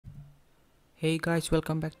Hey guys,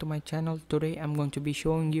 welcome back to my channel. Today I'm going to be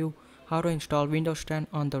showing you how to install Windows 10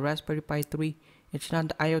 on the Raspberry Pi 3. It's not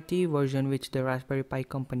the IoT version which the Raspberry Pi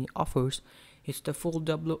company offers. It's the full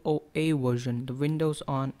WOA version, the Windows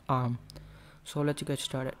on ARM. So let's get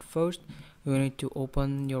started. First, you need to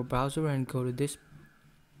open your browser and go to this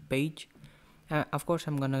page. Of course,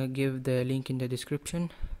 I'm gonna give the link in the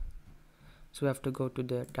description. So you have to go to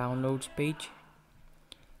the downloads page.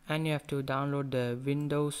 And you have to download the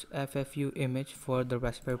Windows FFU image for the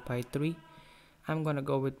Raspberry Pi 3. I'm gonna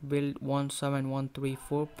go with build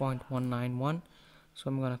 17134.191. So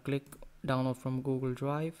I'm gonna click download from Google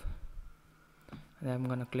Drive, and I'm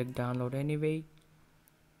gonna click download anyway,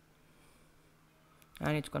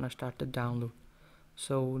 and it's gonna start the download.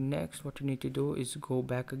 So next, what you need to do is go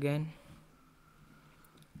back again,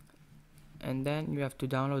 and then you have to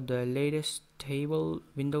download the latest stable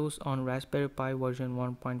Windows on Raspberry Pi version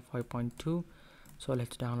 1.5.2. So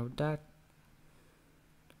let's download that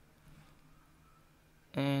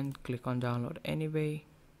and click on download anyway,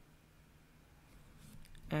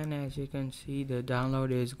 and as you can see, the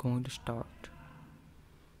download is going to start.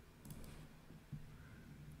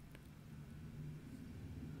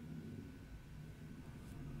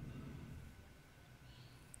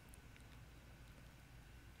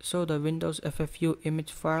 So the Windows FFU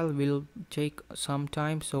image file will take some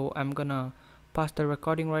time, so I'm gonna pause the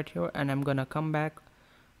recording right here and I'm gonna come back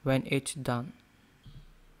when it's done.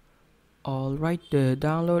 Alright, the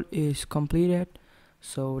download is completed,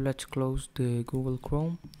 so let's close the Google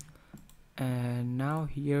Chrome, and now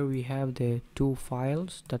here we have the two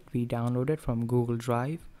files that we downloaded from Google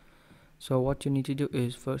Drive. So what you need to do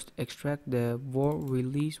is first extract the WOA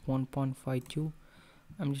release 1.52.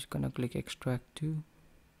 I'm just gonna click extract to.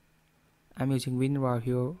 I'm using WinRAR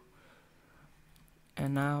here,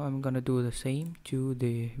 and now I'm gonna do the same to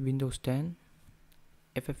the Windows 10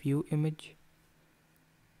 FFU image,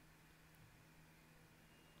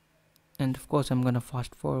 and of course I'm gonna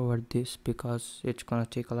fast forward this because it's gonna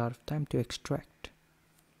take a lot of time to extract.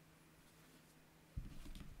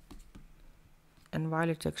 And while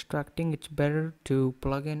it's extracting, it's better to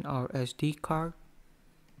plug in our SD card.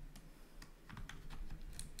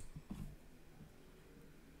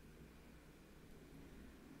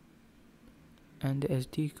 And the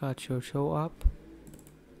SD card should show up.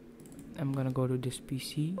 I'm gonna go to this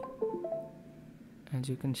PC, as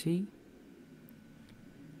you can see,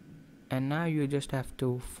 and now you just have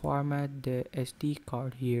to format the SD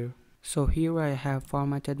card here. So here I have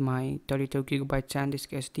formatted my 32GB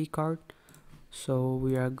SanDisk SD card, so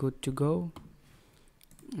we are good to go,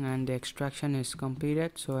 and the extraction is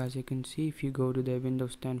completed. So as you can see, if you go to the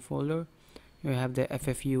Windows 10 folder, you have the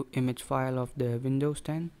FFU image file of the Windows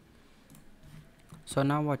 10. So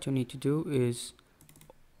now what you need to do is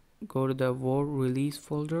go to the WOA release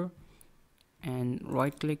folder and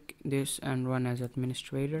right click this and run as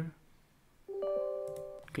administrator.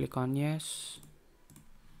 Click on yes,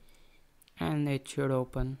 and it should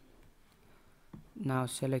open. Now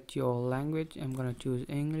select your language. I'm gonna choose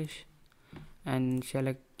English, and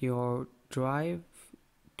select your drive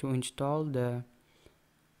to install the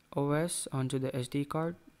OS onto the SD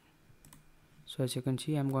card. So as you can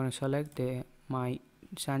see, I'm gonna select my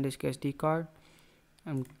SanDisk SD card.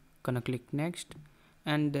 I'm gonna click next,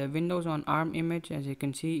 and the Windows on ARM image, as you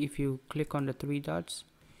can see, if you click on the three dots,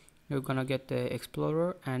 you're gonna get the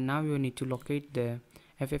Explorer, and now you need to locate the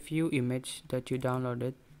FFU image that you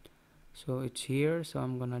downloaded. So it's here, so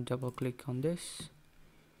I'm gonna double click on this,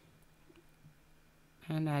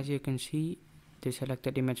 and as you can see, the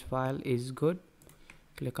selected image file is good.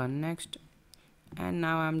 Click on next, and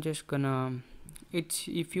now I'm just gonna,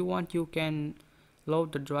 if you want, you can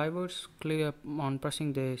load the drivers. Click on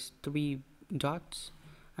pressing these three dots.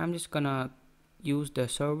 I'm just gonna use the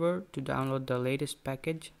server to download the latest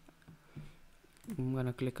package. I'm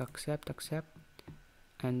gonna click accept,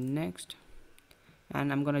 and next,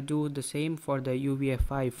 and I'm gonna do the same for the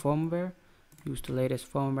UEFI firmware. Use the latest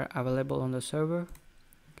firmware available on the server,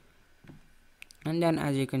 and then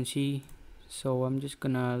as you can see, so I'm just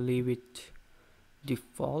gonna leave it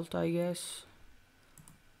default, I guess.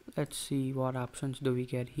 Let's see what options do we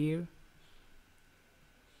get here.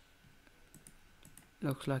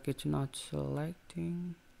 Looks like it's not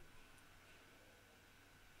selecting.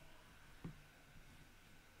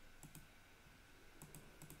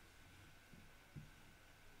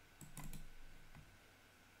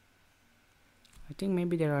 I think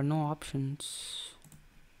maybe there are no options,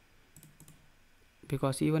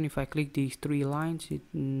 because even if I click these three lines,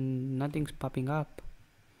 nothing's popping up.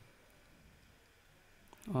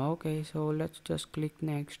 Okay, so let's just click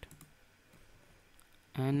next.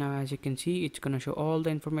 And now as you can see, it's gonna show all the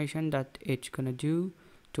information that it's gonna do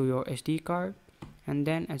to your SD card. And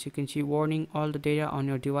then as you can see, warning, all the data on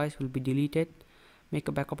your device will be deleted. Make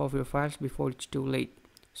a backup of your files before it's too late.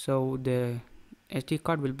 So the SD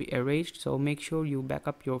card will be erased, so make sure you back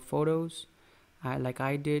up your photos like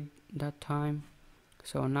I did that time.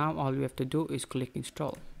 So now all you have to do is click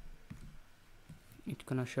install. It's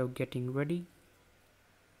gonna show getting ready.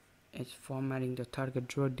 It's formatting the target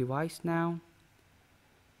drawer device now.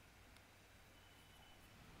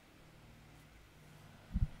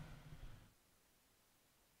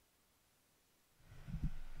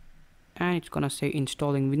 And it's gonna say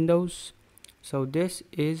installing Windows. So this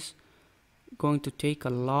is going to take a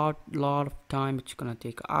lot of time. It's gonna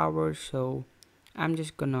take hours. So I'm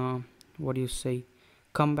just gonna, what do you say,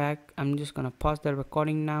 come back. I'm just gonna pause the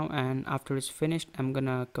recording now, and after it's finished I'm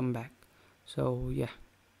gonna come back. So yeah.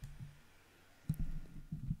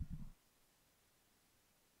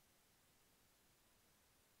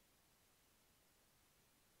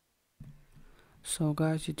 So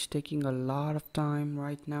guys, it's taking a lot of time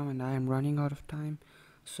right now and I am running out of time,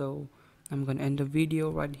 so I'm gonna end the video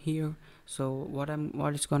right here. So what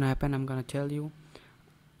is gonna happen, I'm gonna tell you.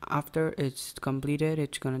 After it's completed,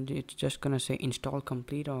 it's just gonna say install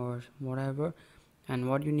complete or whatever, and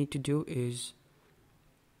what you need to do is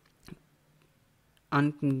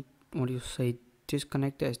what do you say,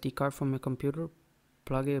 disconnect the SD card from your computer,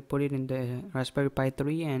 plug it, put it in the Raspberry Pi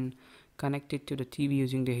 3 and connect it to the TV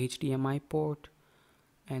using the HDMI port,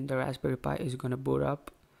 and the Raspberry Pi is gonna boot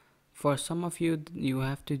up. For some of you, you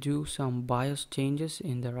have to do some BIOS changes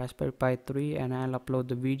in the Raspberry Pi 3, and I'll upload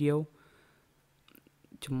the video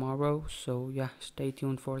tomorrow, so yeah, stay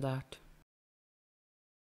tuned for that.